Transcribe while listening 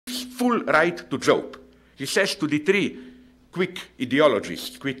full right to Job. He says to the three quick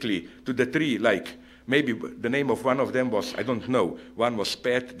ideologists, quickly, to the three, like, maybe the name of one of them was, I don't know, one was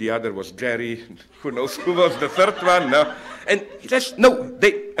Pat, the other was Jerry, who knows who was the third one, no? And he says, no,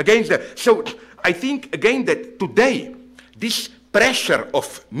 they, against that. So I think, again, that today, this pressure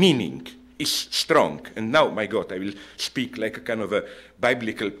of meaning is strong. And now, my God, I will speak like a kind of a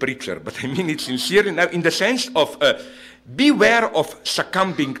biblical preacher, but I mean it sincerely now, in the sense of beware of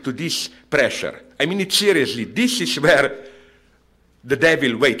succumbing to this pressure. I mean it seriously. This is where the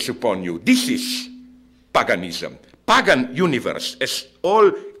devil waits upon you. This is paganism. Pagan universe, as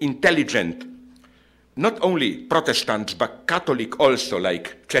all intelligent, not only Protestants, but Catholic also,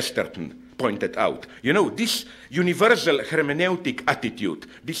 like Chesterton pointed out. You know, this universal hermeneutic attitude,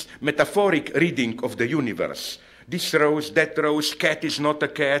 this metaphoric reading of the universe, this rose, that rose, cat is not a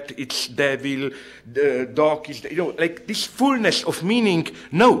cat, it's devil, the dog is, you know, like this fullness of meaning.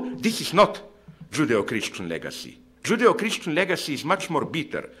 No, this is not Judeo-Christian legacy. Judeo-Christian legacy is much more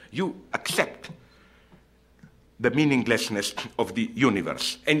bitter. You accept the meaninglessness of the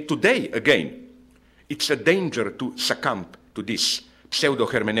universe. And today, again, it's a danger to succumb to this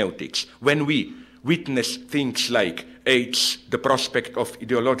pseudo-hermeneutics when we witness things like AIDS, the prospect of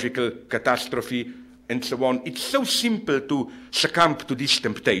ideological catastrophe, and so on. It's so simple to succumb to this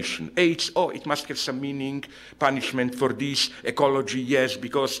temptation. AIDS, oh, it must have some meaning, punishment for this, ecology, yes,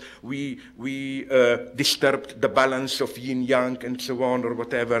 because we disturbed the balance of yin-yang and so on, or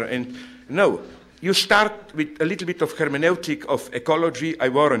whatever. And no, you start with a little bit of hermeneutic of ecology, I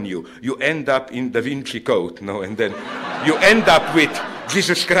warn you, you end up in Da Vinci Code, no? And then you end up with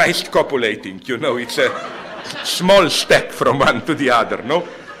Jesus Christ copulating, you know, it's a small step from one to the other, no?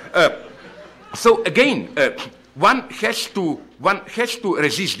 So again, one has to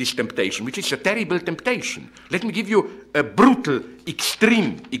resist this temptation, which is a terrible temptation. Let me give you a brutal,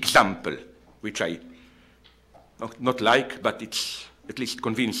 extreme example, which I not like, but it's at least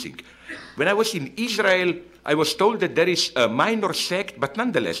convincing. When I was in Israel, I was told that there is a minor sect, but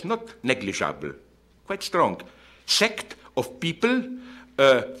nonetheless not negligible, quite strong, sect of people,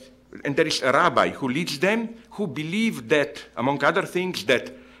 and there is a rabbi who leads them, who believe that, among other things,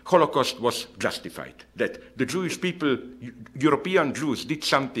 that Holocaust was justified, that the Jewish people, European Jews, did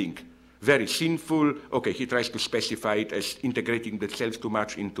something very sinful. Okay, he tries to specify it as integrating themselves too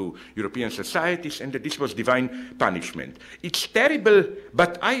much into European societies, and that this was divine punishment. It's terrible,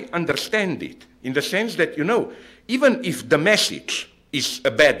 but I understand it in the sense that, you know, even if the message is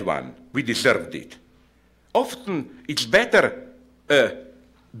a bad one, we deserved it. Often it's better a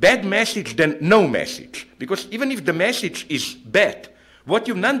bad message than no message, because even if the message is bad, what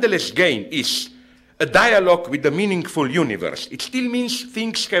you nonetheless gain is a dialogue with the meaningful universe. It still means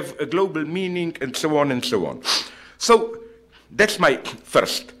things have a global meaning, and so on and so on. So that's my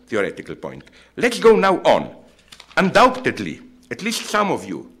first theoretical point. Let's go now on. Undoubtedly, at least some of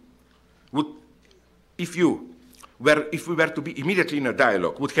you would, if we were to be immediately in a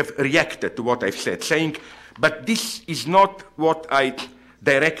dialogue, would have reacted to what I've said, saying, but this is not what I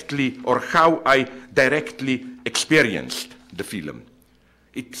directly, or how I directly experienced the film.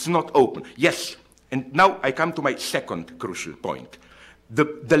 It's not open. Yes, and now I come to my second crucial point.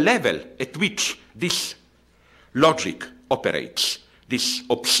 The level at which this logic operates, this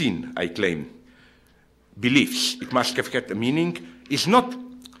obscene, I claim, beliefs, it must have had a meaning, is not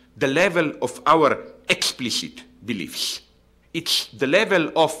the level of our explicit beliefs. It's the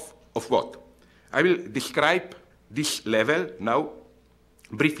level of what? I will describe this level now,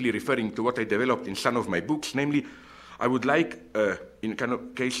 briefly referring to what I developed in some of my books, namely, I would like, in kind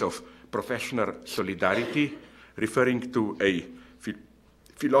of case of professional solidarity, referring to a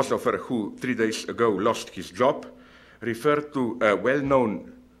philosopher who 3 days ago lost his job, refer to a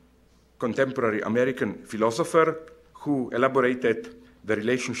well-known contemporary American philosopher who elaborated the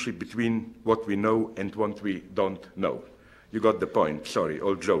relationship between what we know and what we don't know. You got the point. Sorry,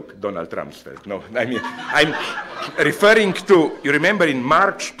 old joke, Donald Rumsfeld. No, I mean, I'm referring to, you remember in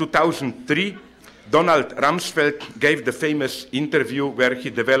March 2003, Donald Rumsfeld gave the famous interview where he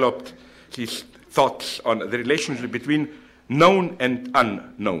developed his thoughts on the relationship between known and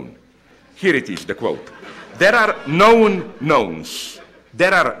unknown. Here it is, the quote. There are known knowns.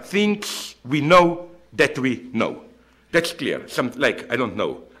 There are things we know that we know. That's clear. Some, like, I don't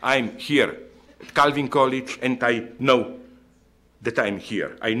know, I'm here at Calvin College and I know that I'm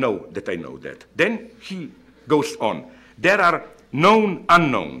here. I know that I know that. Then he goes on. There are known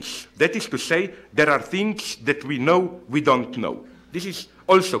unknowns. That is to say, there are things that we know we don't know. This is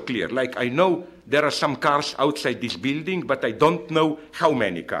also clear. Like, I know there are some cars outside this building, but I don't know how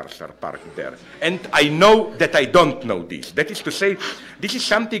many cars are parked there. And I know that I don't know this. That is to say, this is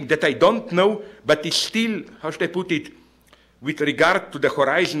something that I don't know, but is still, how should I put it, with regard to the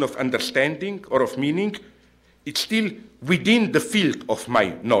horizon of understanding or of meaning, it's still within the field of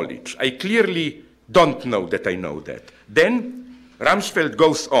my knowledge. I clearly don't know that I know that. Then Rumsfeld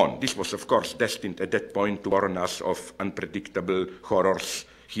goes on. This was, of course, destined at that point to warn us of unpredictable horrors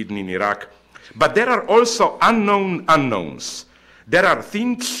hidden in Iraq. But there are also unknown unknowns. There are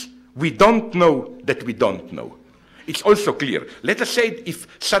things we don't know that we don't know. It's also clear. Let us say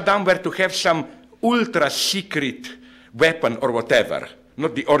if Saddam were to have some ultra-secret weapon or whatever,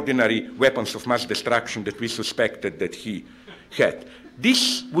 not the ordinary weapons of mass destruction that we suspected that he had.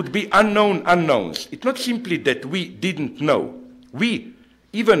 This would be unknown unknowns. It's not simply that we didn't know. We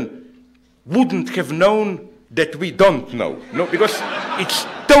even wouldn't have known that we don't know, no? Because it's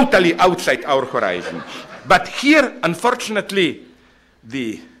totally outside our horizon. But here, unfortunately,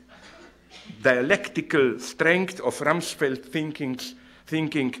 the dialectical strength of Rumsfeld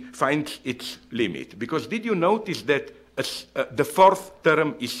thinking finds its limit. Because did you notice that the fourth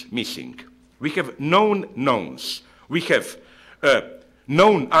term is missing? We have known knowns. We have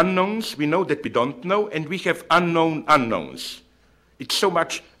known unknowns. We know that we don't know. And we have unknown unknowns. It's so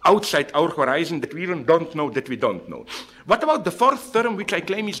much outside our horizon that we even don't know that we don't know. What about the fourth term, which I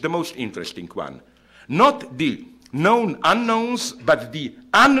claim is the most interesting one? Not the known unknowns, but the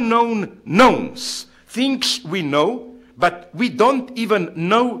unknown knowns. Things we know, but we don't even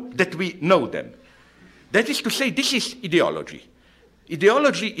know that we know them. That is to say, this is ideology.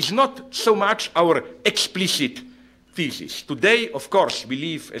 Ideology is not so much our explicit thesis. Today, of course, we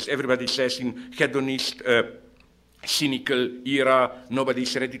live, as everybody says, in hedonist, cynical era. Nobody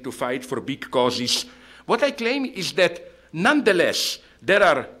is ready to fight for big causes. What I claim is that, nonetheless, there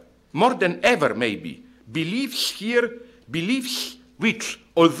are more than ever, maybe, beliefs here, beliefs which,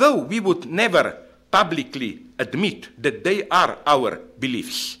 although we would never publicly admit that they are our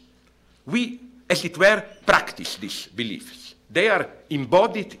beliefs, we, as it were, practice these beliefs. They are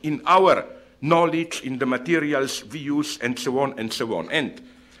embodied in our knowledge, in the materials we use, and so on and so on. And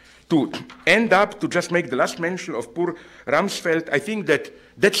to end up, to just make the last mention of poor Rumsfeld, I think that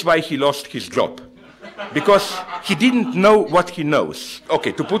that's why he lost his job. Because he didn't know what he knows.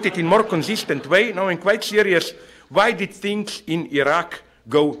 Okay, to put it in more consistent way, now I'm quite serious, why did things in Iraq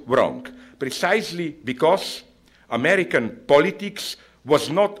go wrong? Precisely because American politics was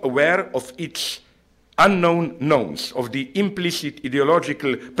not aware of its unknown knowns, of the implicit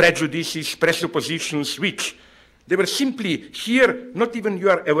ideological prejudices, presuppositions, which they were simply here, not even you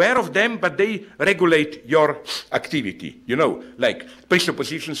are aware of them, but they regulate your activity. You know, like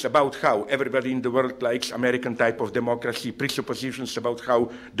presuppositions about how everybody in the world likes American type of democracy, presuppositions about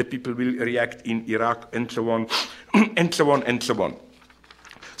how the people will react in Iraq, and so on, and so on, and so on.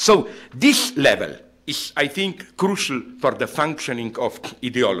 So this level is, I think, crucial for the functioning of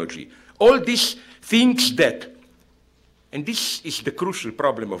ideology. All these things that, and this is the crucial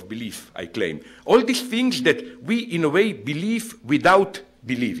problem of belief, I claim. All these things that we, in a way, believe without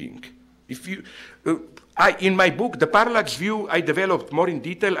believing. If you, in my book, The Parallax View, I developed more in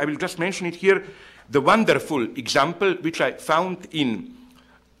detail. I will just mention it here. The wonderful example, which I found in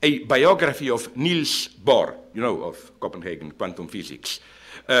a biography of Niels Bohr, you know, of Copenhagen quantum physics.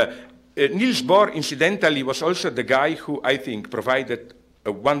 Niels Bohr, incidentally, was also the guy who, I think, provided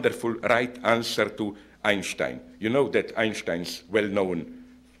a wonderful right answer to Einstein. You know that Einstein's well-known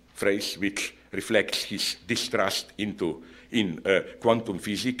phrase, which reflects his distrust in quantum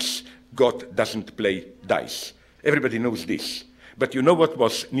physics, God doesn't play dice. Everybody knows this. But you know what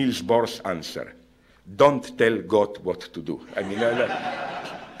was Niels Bohr's answer? Don't tell God what to do. I mean,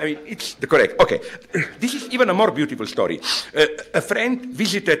 it's the correct. Okay, this is even a more beautiful story. A friend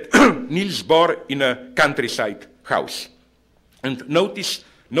visited Niels Bohr in a countryside house and noticed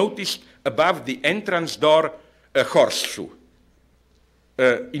above the entrance door a horseshoe.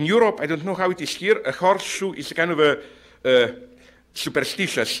 In Europe, I don't know how it is here, a horseshoe is a kind of a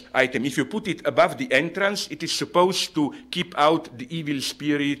superstitious item. If you put it above the entrance, it is supposed to keep out the evil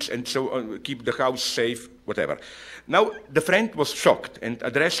spirits and so on, keep the house safe, whatever. Now, the friend was shocked and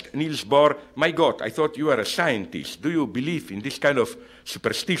addressed Niels Bohr, "My God, I thought you were a scientist. Do you believe in this kind of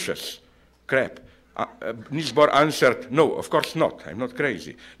superstitious crap?" Niels Bohr answered, "No, of course not. I'm not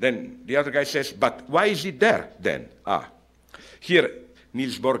crazy." Then the other guy says, "But why is it there then?" Here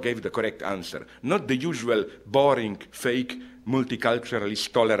Niels Bohr gave the correct answer. Not the usual boring, fake,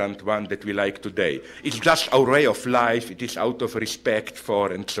 multiculturalist, tolerant one that we like today. It's just our way of life. It is out of respect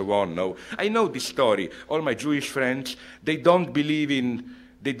for and so on. No, I know this story. All my Jewish friends, they don't believe in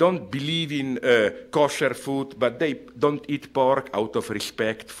They don't believe in kosher food, but they don't eat pork out of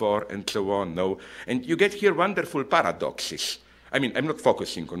respect for, and so on, no? And you get here wonderful paradoxes. I mean, I'm not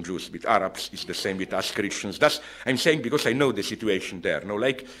focusing on Jews. With Arabs, it's the same with us Christians. That's, I'm saying because I know the situation there, no?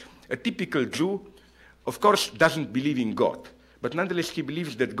 Like, a typical Jew, of course, doesn't believe in God. But nonetheless, he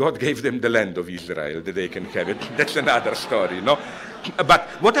believes that God gave them the land of Israel, that they can have it. That's another story, no? But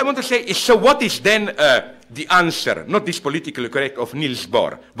what I want to say is, so what is then the answer, not this politically correct, of Niels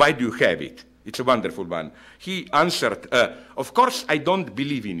Bohr? Why do you have it? It's a wonderful one. He answered, of course, I don't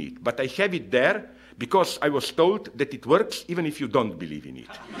believe in it, but I have it there because I was told that it works even if you don't believe in it.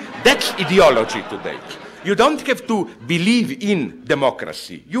 That's ideology today. You don't have to believe in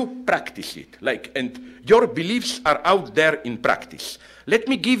democracy. You practice it. And your beliefs are out there in practice. Let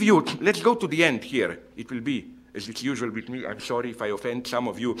me give you, let's go to the end here. It will be, as it's usual with me, I'm sorry if I offend some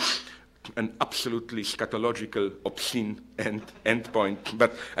of you, an absolutely scatological, obscene end point.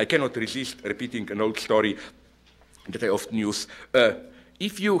 But I cannot resist repeating an old story that I often use.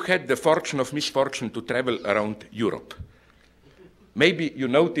 If you had the fortune of misfortune to travel around Europe, maybe you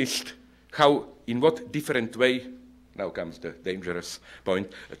noticed how, in what different way, now comes the dangerous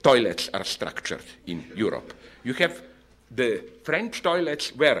point, toilets are structured in Europe. You have the French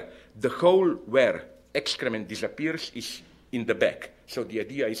toilets where the hole where excrement disappears is in the back. So the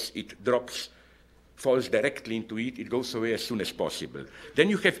idea is it drops, falls directly into it, it goes away as soon as possible. Then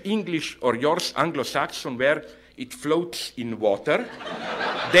you have English or yours, Anglo-Saxon, where it floats in water.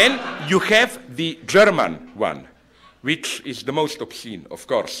 Then you have the German one, which is the most obscene, of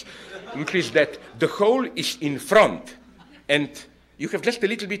course, which is that the hole is in front, and you have just a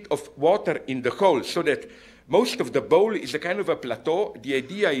little bit of water in the hole, so that most of the bowl is a kind of a plateau. The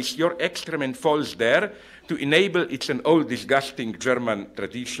idea is your excrement falls there to enable, it's an old disgusting German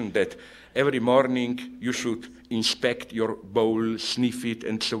tradition that every morning you should inspect your bowl, sniff it,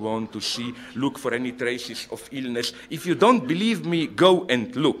 and so on to see, look for any traces of illness. If you don't believe me, go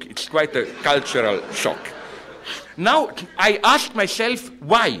and look. It's quite a cultural shock. Now, I asked myself,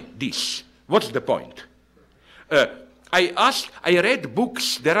 why this? What's the point? I read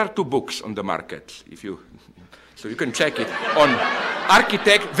books, there are 2 books on the market, so you can check it, on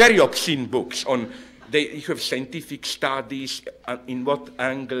architect, very obscene books, you have scientific studies, in what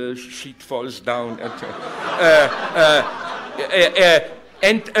angle shit falls down,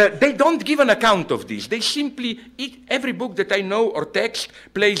 and they don't give an account of this. They simply, every book that I know or text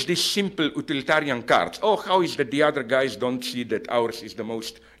plays this simple utilitarian card. Oh, how is that the other guys don't see that ours is the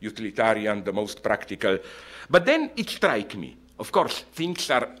most utilitarian, the most practical? But then it struck me. Of course, things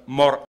are more